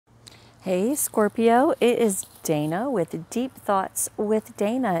Hey Scorpio, it is Dana with Deep Thoughts with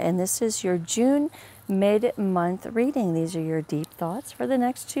Dana, and this is your June mid-month reading. These are your deep thoughts for the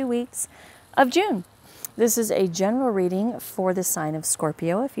next 2 weeks of June. This is a general reading for the sign of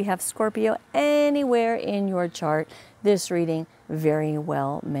Scorpio. If you have Scorpio anywhere in your chart, this reading very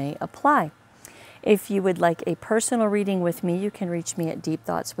well may apply. If you would like a personal reading with me, you can reach me at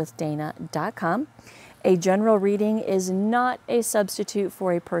deepthoughtswithdana.com. A general reading is not a substitute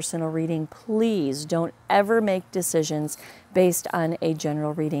for a personal reading. Please don't ever make decisions based on a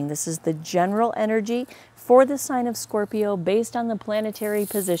general reading. This is the general energy for the sign of Scorpio based on the planetary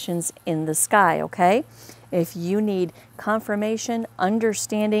positions in the sky, okay? If you need confirmation,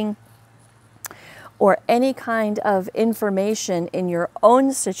 understanding, or any kind of information in your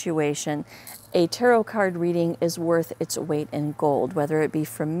own situation, a tarot card reading is worth its weight in gold, whether it be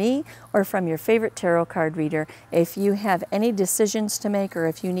from me or from your favorite tarot card reader. If you have any decisions to make or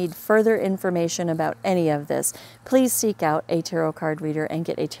if you need further information about any of this, please seek out a tarot card reader and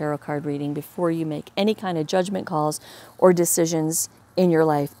get a tarot card reading before you make any kind of judgment calls or decisions in your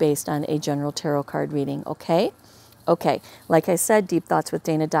life based on a general tarot card reading, okay? Okay, like I said,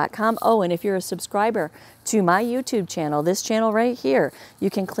 deepthoughtswithdana.com. Oh, and if you're a subscriber to my YouTube channel, this channel right here, you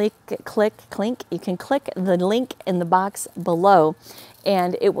can click the link in the box below,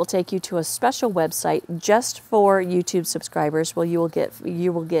 and it will take you to a special website just for YouTube subscribers where you will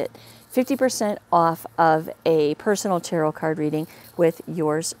get 50% off of a personal tarot card reading with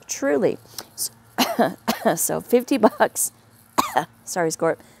yours truly. So 50 bucks. Sorry,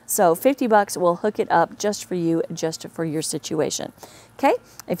 Scorp. So 50 bucks will hook it up just for you, just for your situation. Okay?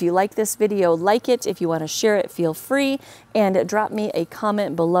 If you like this video, like it. If you want to share it, feel free. And drop me a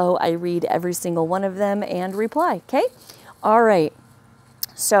comment below. I read every single one of them and reply. Okay? All right.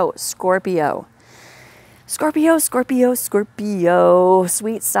 So Scorpio. Scorpio, Scorpio, Scorpio.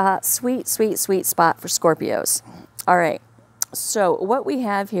 Sweet spot for Scorpios. All right. So what we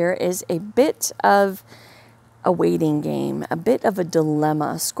have here is a bit of a waiting game, a bit of a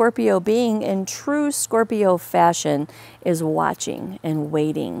dilemma. Scorpio, being in true Scorpio fashion, is watching and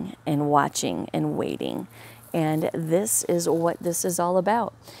waiting and watching and waiting. And this is what this is all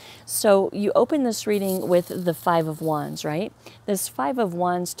about. So you open this reading with the Five of Wands, right? This Five of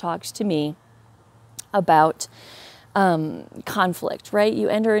Wands talks to me about conflict, right? You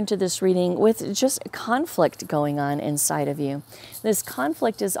enter into this reading with just conflict going on inside of you. This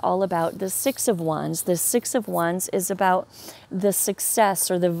conflict is all about the Six of Wands. The Six of Wands is about the success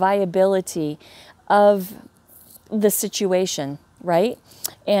or the viability of the situation, right?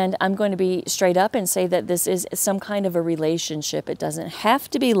 And I'm going to be straight up and say that this is some kind of a relationship. It doesn't have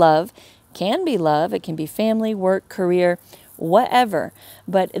to be love, can be love, it can be family, work, career, whatever,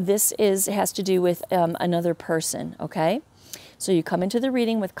 but this has to do with another person, okay? So you come into the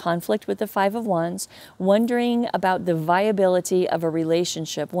reading with conflict with the Five of Wands, wondering about the viability of a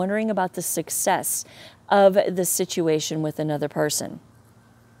relationship, wondering about the success of the situation with another person.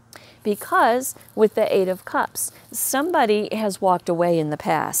 Because with the Eight of Cups, somebody has walked away in the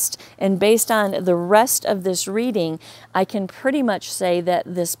past. And based on the rest of this reading, I can pretty much say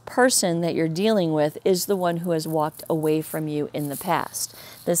that this person that you're dealing with is the one who has walked away from you in the past.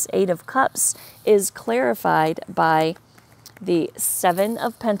 This Eight of Cups is clarified by the Seven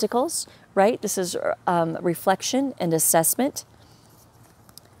of Pentacles, right? This is reflection and assessment.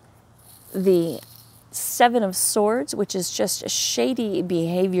 The Seven of Swords, which is just shady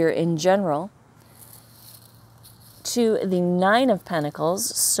behavior in general, to the Nine of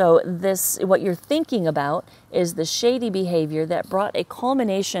Pentacles. So this, what you're thinking about is the shady behavior that brought a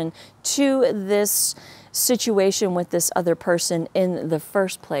culmination to this situation with this other person in the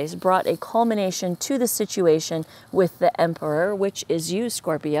first place, brought a culmination to the situation with the Emperor, which is you,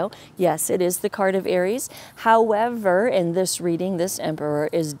 Scorpio. Yes, it is the card of Aries. However, in this reading, this Emperor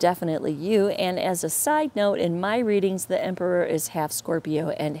is definitely you. And as a side note, in my readings, the Emperor is half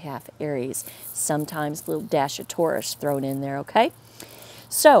Scorpio and half Aries. Sometimes a little dash of Taurus thrown in there, okay?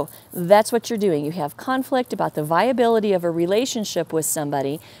 So that's what you're doing. You have conflict about the viability of a relationship with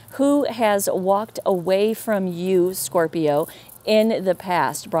somebody who has walked away from you, Scorpio, in the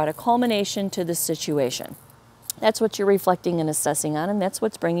past, brought a culmination to the situation. That's what you're reflecting and assessing on, and that's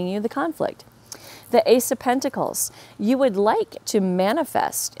what's bringing you the conflict. The Ace of Pentacles. You would like to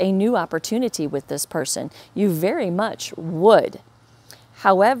manifest a new opportunity with this person. You very much would.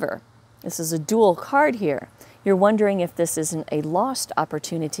 However, this is a dual card here. You're wondering if this isn't a lost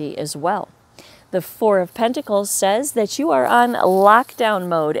opportunity as well. The Four of Pentacles says that you are on lockdown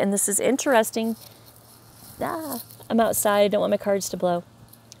mode, and this is interesting. I'm outside. I don't want my cards to blow.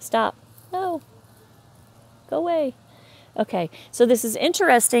 Stop. No. Go away. Okay, so this is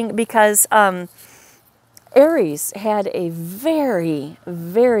interesting because Aries had a very,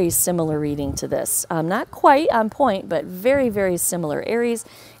 very similar reading to this. Not quite on point, but very, very similar. Aries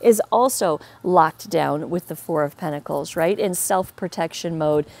is also locked down with the Four of Pentacles, right? In self-protection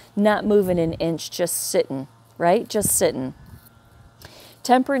mode, not moving an inch, just sitting, right? Just sitting.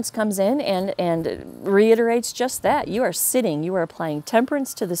 Temperance comes in and reiterates just that. You are sitting. You are applying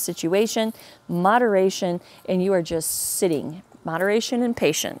temperance to the situation, moderation, and you are just sitting. Moderation and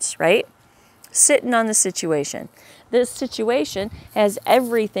patience, right? Sitting on the situation. This situation has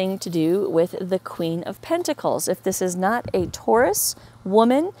everything to do with the Queen of Pentacles. If this is not a Taurus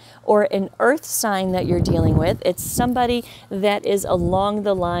woman or an earth sign that you're dealing with, it's somebody that is along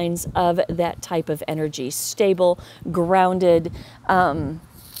the lines of that type of energy. Stable, grounded,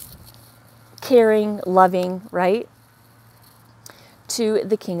 caring, loving, right? To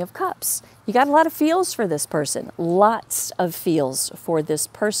the King of Cups. You got a lot of feels for this person. Lots of feels for this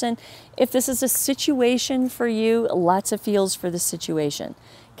person. If this is a situation for you, lots of feels for the situation.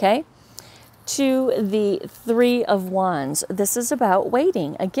 Okay? To the Three of Wands. This is about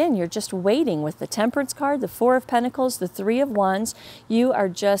waiting. Again, you're just waiting with the Temperance card, the Four of Pentacles, the Three of Wands. You are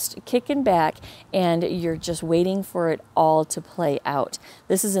just kicking back and you're just waiting for it all to play out.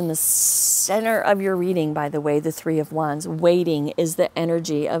 This is in the center of your reading, by the way, the Three of Wands. Waiting is the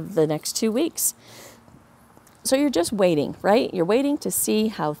energy of the next 2 weeks. So you're just waiting, right? You're waiting to see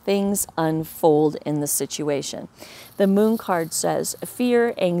how things unfold in the situation. The Moon card says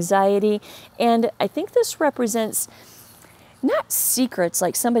fear, anxiety, and I think this represents not secrets,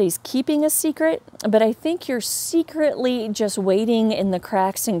 like somebody's keeping a secret, but I think you're secretly just waiting in the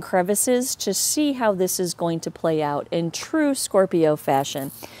cracks and crevices to see how this is going to play out in true Scorpio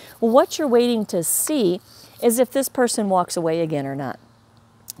fashion. What you're waiting to see is if this person walks away again or not.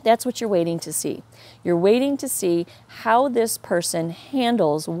 That's what you're waiting to see. You're waiting to see how this person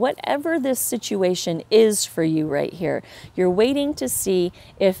handles whatever this situation is for you right here. You're waiting to see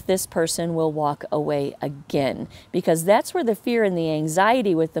if this person will walk away again, because that's where the fear and the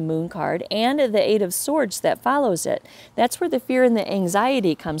anxiety with the Moon card and the Eight of Swords that follows it, that's where the fear and the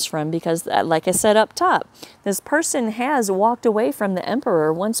anxiety comes from, because like I said up top, this person has walked away from the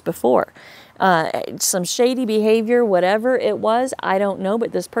Emperor once before. Some shady behavior, whatever it was, I don't know,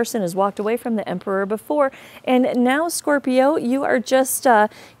 but this person has walked away from the Emperor before. And now, Scorpio, you are just, you're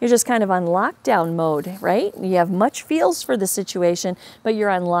just kind of on lockdown mode, right? You have much feels for the situation, but you're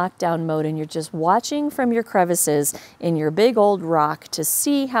on lockdown mode and you're just watching from your crevices in your big old rock to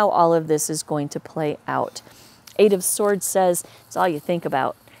see how all of this is going to play out. Eight of Swords says it's all you think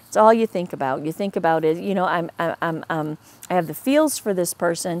about. It's all you think about. You think about it, you know, I have the feels for this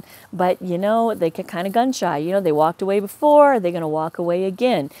person, but, you know, they get kind of gun shy. You know, they walked away before. Are they going to walk away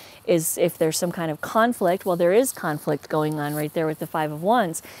again? If there's some kind of conflict, well, there is conflict going on right there with the Five of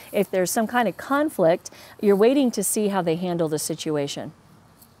Wands. If there's some kind of conflict, you're waiting to see how they handle the situation.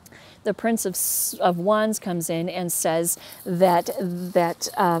 The Prince of Wands comes in and says that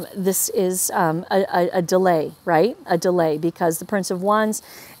this is a delay, right? A delay, because the Prince of Wands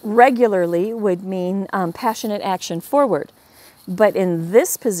regularly would mean passionate action forward. But in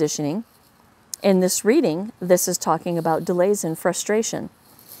this positioning, in this reading, this is talking about delays and frustration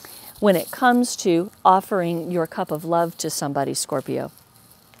when it comes to offering your cup of love to somebody, Scorpio.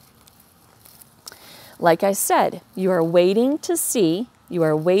 Like I said, you are waiting to see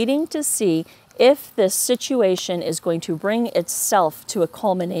if this situation is going to bring itself to a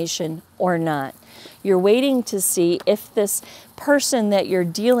culmination or not. You're waiting to see if this person that you're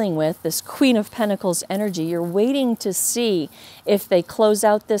dealing with, this Queen of Pentacles energy, you're waiting to see if they close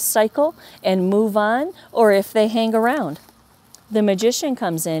out this cycle and move on, or if they hang around. The Magician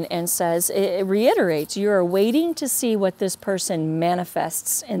comes in and says, it reiterates, you are waiting to see what this person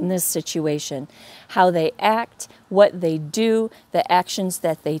manifests in this situation, how they act, what they do, the actions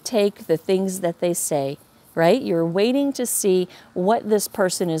that they take, the things that they say, right? You're waiting to see what this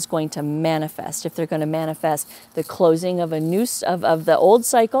person is going to manifest. If they're going to manifest the closing of of the old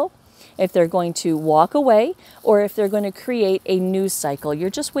cycle, if they're going to walk away, or if they're going to create a new cycle. You're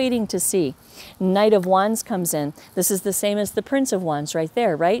just waiting to see. Knight of Wands comes in. This is the same as the Prince of Wands right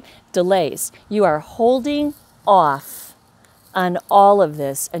there, right? Delays. You are holding off on all of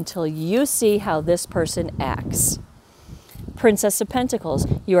this until you see how this person acts. Princess of Pentacles,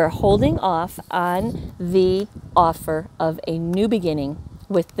 you are holding off on the offer of a new beginning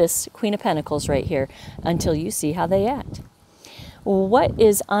with this Queen of Pentacles right here until you see how they act. What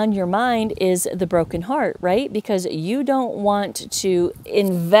is on your mind is the broken heart, right? Because you don't want to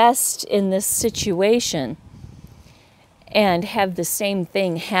invest in this situation and have the same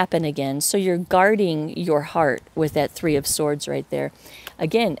thing happen again. So you're guarding your heart with that 3 of Swords right there.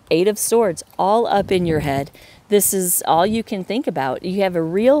 Again, 8 of Swords, all up in your head. This is all you can think about. You have a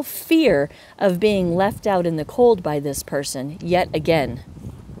real fear of being left out in the cold by this person yet again.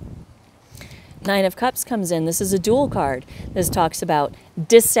 9 of Cups comes in. This is a dual card. This talks about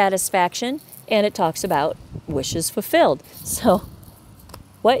dissatisfaction and it talks about wishes fulfilled. So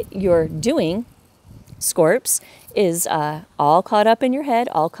what you're doing, Scorps, is all caught up in your head,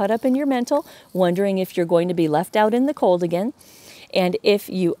 all caught up in your mental, wondering if you're going to be left out in the cold again. And if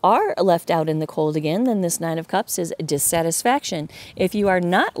you are left out in the cold again, then this 9 of Cups is dissatisfaction. If you are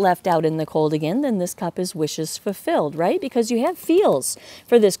not left out in the cold again, then this cup is wishes fulfilled, right? Because you have feels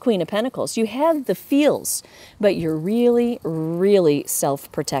for this Queen of Pentacles. You have the feels, but you're really, really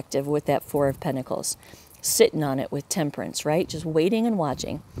self-protective with that 4 of Pentacles. Sitting on it with temperance, right? Just waiting and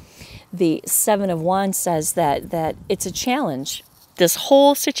watching. The 7 of Wands says that it's a challenge. This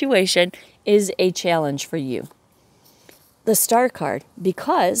whole situation is a challenge for you. The Star card,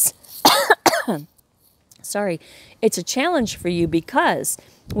 because, sorry, it's a challenge for you because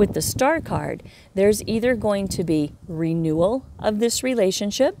with the Star card, there's either going to be renewal of this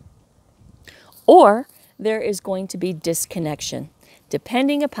relationship or there is going to be disconnection.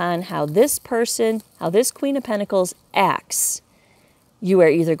 Depending upon how this person, how this Queen of Pentacles acts, you are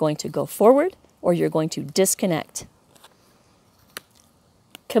either going to go forward or you're going to disconnect.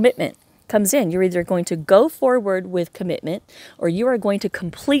 Commitment comes in. You're either going to go forward with commitment or you are going to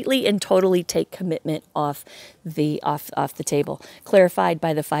completely and totally take commitment off the table. Clarified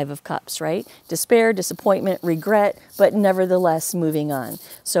by the 5 of Cups, right? Despair, disappointment, regret, but nevertheless moving on.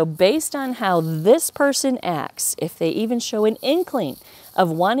 So based on how this person acts, if they even show an inkling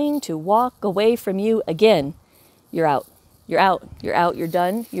of wanting to walk away from you again, you're out. You're out. You're out. You're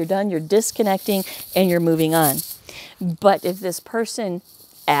done. You're done. You're disconnecting and you're moving on. But if this person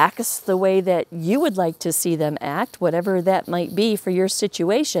acts the way that you would like to see them act, whatever that might be for your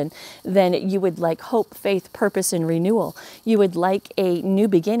situation, then you would like hope, faith, purpose, and renewal. You would like a new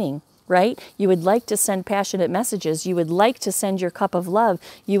beginning, right? You would like to send passionate messages. You would like to send your cup of love.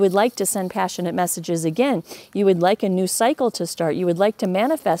 You would like to send passionate messages again. You would like a new cycle to start. You would like to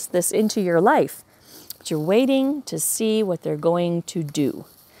manifest this into your life. But you're waiting to see what they're going to do.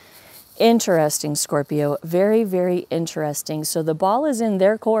 Interesting, Scorpio. Very, very interesting. So the ball is in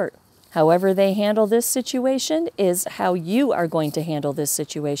their court. However they handle this situation is how you are going to handle this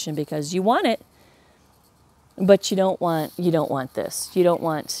situation because you want it, but you don't want this. You don't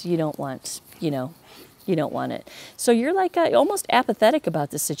want it. So you're like almost apathetic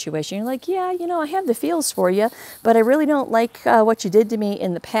about this situation. You're like, yeah, I have the feels for you, but I really don't like what you did to me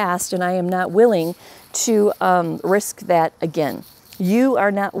in the past, and I am not willing to risk that again. You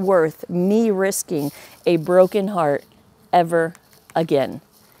are not worth me risking a broken heart ever again.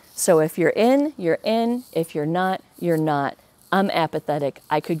 So if you're in, you're in. If you're not, you're not. I'm apathetic.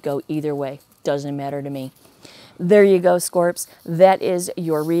 I could go either way. Doesn't matter to me. There you go, Scorps. That is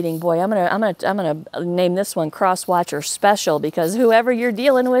your reading. Boy, I'm gonna name this one Cross Watcher Special because whoever you're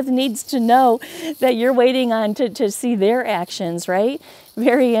dealing with needs to know that you're waiting on to see their actions, right?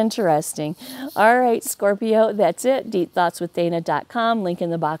 Very interesting. All right, Scorpio, that's it. DeepThoughtsWithDana.com. Link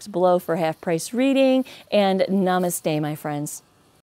in the box below for half-price reading. And namaste, my friends.